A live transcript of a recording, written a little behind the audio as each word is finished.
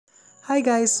Hi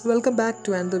guys, welcome back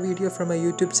to another video from my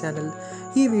YouTube channel.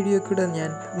 This video is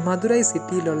Madurai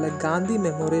city Gandhi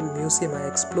Memorial Museum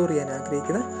explore.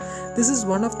 This is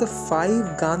one of the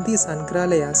 5 Gandhi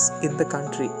Sangralayas in the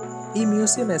country. This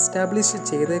museum established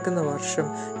in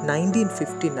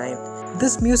 1959.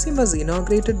 This museum was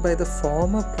inaugurated by the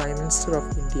former Prime Minister of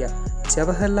India,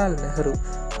 Jawaharlal Nehru,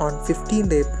 on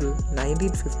 15th April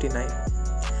 1959.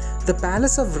 The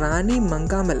palace of Rani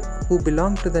Mangamal, who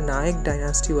belonged to the Nayak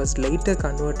dynasty, was later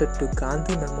converted to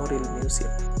Gandhi Memorial Museum.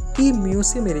 This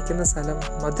museum is in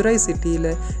Madurai city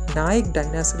Nayak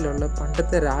dynasty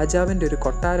Pandate Rajavinte oru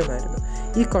kottaram.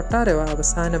 This kottaram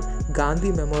avasanam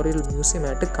Gandhi Memorial Museum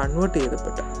converted.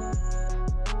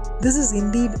 This is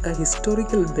indeed a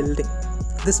historical building.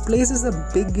 This place is a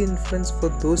big influence for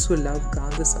those who love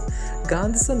Gandhism.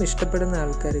 Gandhism ഇഷ്ടപ്പെടുന്ന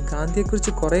ആൾക്കാർ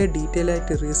ഗാന്ധിയെക്കുറിച്ച് കുറേ detail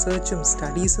ആയിട്ട് റിസർച്ചും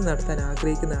സ്റ്റഡീസും നടത്താൻ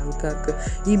ആഗ്രഹിക്കുന്ന ആൾക്കാർക്ക്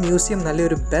ഈ museum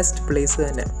നല്ലൊരു best place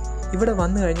തന്നെയാണ്. ഇവിടെ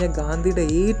വന്നു കഴിഞ്ഞാൽ ഗാന്ധിയുടെ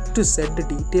A to Z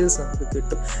ഡീറ്റെയിൽസ് നമുക്ക്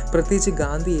കിട്ടും. പ്രത്യേകിച്ച്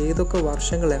ഗാന്ധി ഏതൊക്കെ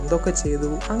വർഷങ്ങൾ എന്തൊക്കെ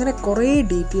ചെയ്തു അങ്ങനെ കുറേ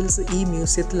ഡീറ്റെയിൽസ് ഈ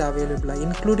മ്യൂസിയത്തിൽ അവൈലബിൾ ആണ്,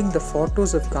 including the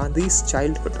photos of Gandhi's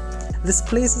childhood. This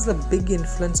place is A big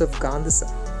influence of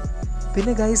Gandhism.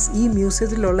 പിന്നെ ഗൈസ്, ഈ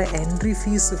മ്യൂസിയത്തിലുള്ള എൻട്രി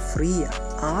ഫീസ് ഫ്രീ ആണ്,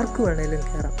 ആർക്ക് വേണേലും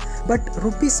കയറാം. But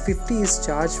 ₹50 is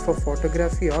charge four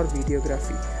photography or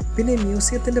videography. പിന്നെ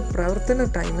മ്യൂസിയത്തിൻ്റെ പ്രവർത്തന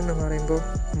ടൈം എന്ന് പറയുമ്പോൾ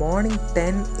morning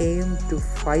 10 AM to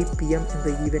 5 PM in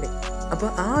the evening. അപ്പോൾ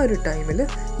ആ ഒരു ടൈമിൽ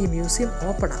ഈ മ്യൂസിയം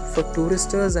ഓപ്പൺ ആണ് four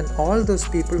tourists and all those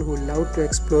people who love to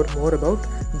explore more about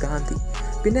Gandhi.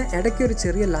 പിന്നെ ഇടയ്ക്ക് ഒരു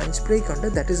ചെറിയ ലഞ്ച് ബ്രേക്ക് ഉണ്ട്,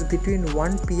 that is between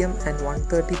 1 PM and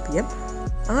 1:30 PM.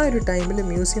 ആ ഒരു ടൈമിൽ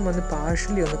മ്യൂസിയം ഒന്ന്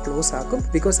പാർഷ്യലി ഒന്ന് ക്ലോസ് ആക്കും,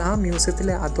 ബിക്കോസ് ആ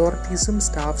മ്യൂസിയത്തിലെ അതോറിറ്റീസും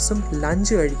സ്റ്റാഫ്സും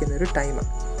ലഞ്ച് കഴിക്കുന്ന ഒരു ടൈമാണ്.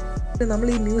 നമ്മൾ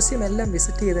ഈ മ്യൂസിയം എല്ലാം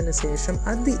വിസിറ്റ് ചെയ്തതിന് ശേഷം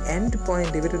അറ്റ് ദി എൻഡ്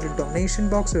പോയിന്റ് ഇവരൊരു ഡൊണേഷൻ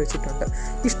ബോക്സ് വെച്ചിട്ടുണ്ട്.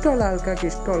 ഇഷ്ടമുള്ള ആൾക്കാർക്ക്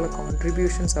ഇഷ്ടമുള്ള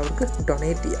കോൺട്രിബ്യൂഷൻസ് അവർക്ക്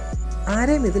ഡൊണേറ്റ് ചെയ്യാം.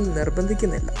 ആരെയും ഇതിൽ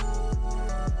നിർബന്ധിക്കുന്നില്ല.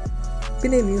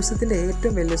 പിന്നെ ഈ മ്യൂസിയത്തിൻ്റെ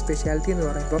ഏറ്റവും വലിയ സ്പെഷ്യാലിറ്റി എന്ന്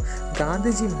പറയുമ്പോൾ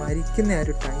ഗാന്ധിജി മരിക്കുന്ന ആ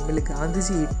ഒരു ടൈമിൽ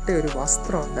ഗാന്ധിജി ഇട്ട ഒരു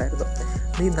വസ്ത്രം ഉണ്ടായിരുന്നു.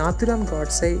 ഈ നാഥുറാം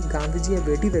ഗോഡ്സെ ഗാന്ധിജിയെ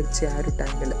വെടിവെച്ച ആ ഒരു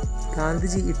ടൈമിൽ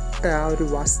ഗാന്ധിജി ഇട്ട ആ ഒരു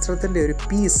വസ്ത്രത്തിൻ്റെ ഒരു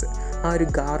പീസ്, ആ ഒരു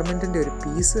ഗാർമെൻറ്റിൻ്റെ ഒരു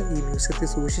പീസ് ഈ മ്യൂസിയത്തിൽ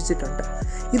സൂക്ഷിച്ചിട്ടുണ്ട്.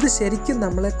 ഇത് ശരിക്കും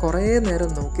നമ്മളെ കുറേ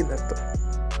നേരം നോക്കി നിർത്തും.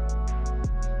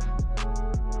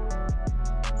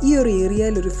 ഈ ഒരു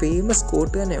ഏരിയയിൽ ഒരു ഫേമസ്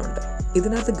കോട്ട് തന്നെയുണ്ട്.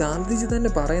 ഇതിനകത്ത് ഗാന്ധിജി തന്നെ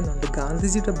പറയുന്നുണ്ട്,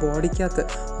 ഗാന്ധിജിയുടെ ബോഡിക്കകത്ത്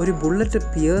ഒരു ബുള്ളറ്റ്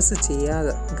പിയേഴ്സ്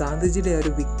ചെയ്യാതെ ഗാന്ധിജിയുടെ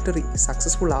ഒരു വിക്ടറി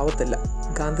സക്സസ്ഫുൾ ആവത്തില്ല,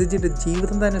 ഗാന്ധിജിയുടെ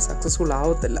ജീവിതം തന്നെ സക്സസ്ഫുൾ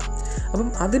ആവത്തില്ല. അപ്പം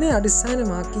അതിനെ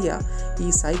അടിസ്ഥാനമാക്കിയ ഈ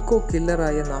സൈക്കോ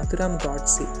കില്ലറായ നാഥുറാം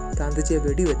ഗോഡ്സെ ഗാന്ധിജിയെ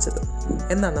വെടിവെച്ചത്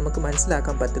എന്നാണ് നമുക്ക്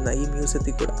മനസ്സിലാക്കാൻ പറ്റുന്ന ഈ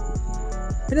മ്യൂസിയത്തിൽ കൂടെ.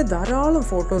 പിന്നെ ധാരാളം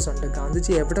ഫോട്ടോസ് ഉണ്ട്.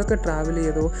 ഗാന്ധിജി എവിടെയൊക്കെ ട്രാവൽ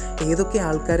ചെയ്തോ, ഏതൊക്കെ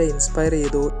ആൾക്കാരെ ഇൻസ്പയർ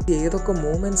ചെയ്തോ, ഏതൊക്കെ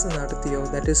movements നടത്തിയോ,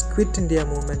 that is quit India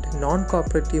movement, non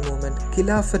cooperative movement,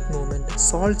 Khilafat movement,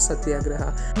 salt സത്യാഗ്രഹ,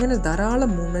 അങ്ങനെ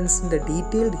ധാരാളം മൂവ്മെൻറ്റ്സിൻ്റെ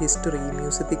ഡീറ്റെയിൽഡ് ഹിസ്റ്ററി ഈ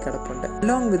മ്യൂസിയത്തിൽ കിടപ്പുണ്ട്,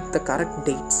 along with the correct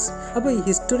dates. അപ്പോൾ ഈ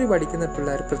ഹിസ്റ്ററി പഠിക്കുന്ന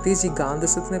പിള്ളേർ, പ്രത്യേകിച്ച് ഈ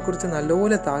ഗാന്ധിസത്തിനെ കുറിച്ച്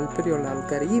നല്ലപോലെ താല്പര്യമുള്ള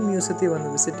ആൾക്കാർ ഈ മ്യൂസിയത്തിൽ വന്ന്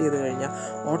വിസിറ്റ് ചെയ്ത് കഴിഞ്ഞാൽ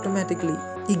ഓട്ടോമാറ്റിക്കലി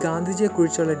ഈ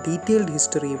ഗാന്ധിജിയെക്കുറിച്ചുള്ള ഡീറ്റെയിൽഡ്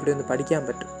ഹിസ്റ്ററി ഇവിടെ ഒന്ന് പഠിക്കാൻ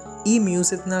പറ്റും. ഈ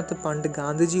മ്യൂസിയത്തിനകത്ത് പണ്ട്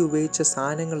ഗാന്ധിജി ഉപയോഗിച്ച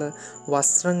സാധനങ്ങൾ,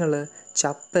 വസ്ത്രങ്ങൾ,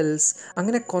 ചപ്പൽസ്,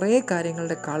 അങ്ങനെ കുറേ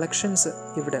കാര്യങ്ങളുടെ കളക്ഷൻസ്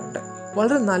ഇവിടെ ഉണ്ട്.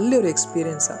 വളരെ നല്ലൊരു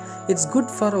എക്സ്പീരിയൻസാണ്. It's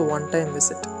good for A one time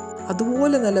visit.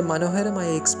 അതുപോലെ നല്ല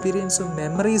മനോഹരമായ എക്സ്പീരിയൻസും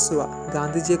മെമ്മറീസുമാണ്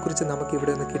ഗാന്ധിജിയെക്കുറിച്ച് നമുക്ക്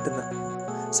ഇവിടെ നിന്ന് കിട്ടുന്നത്.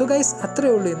 So guys,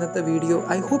 അത്രയേ ഉള്ളൂ ഇന്നത്തെ video.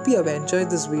 I hope you have enjoyed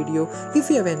this video. If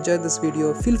you have enjoyed this video,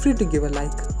 feel free to give a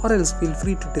like or else feel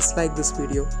free to dislike this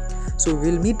video. So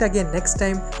we'll meet again next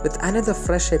time with another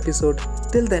fresh episode.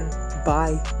 Till then,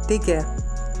 bye. Take care.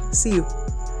 See you.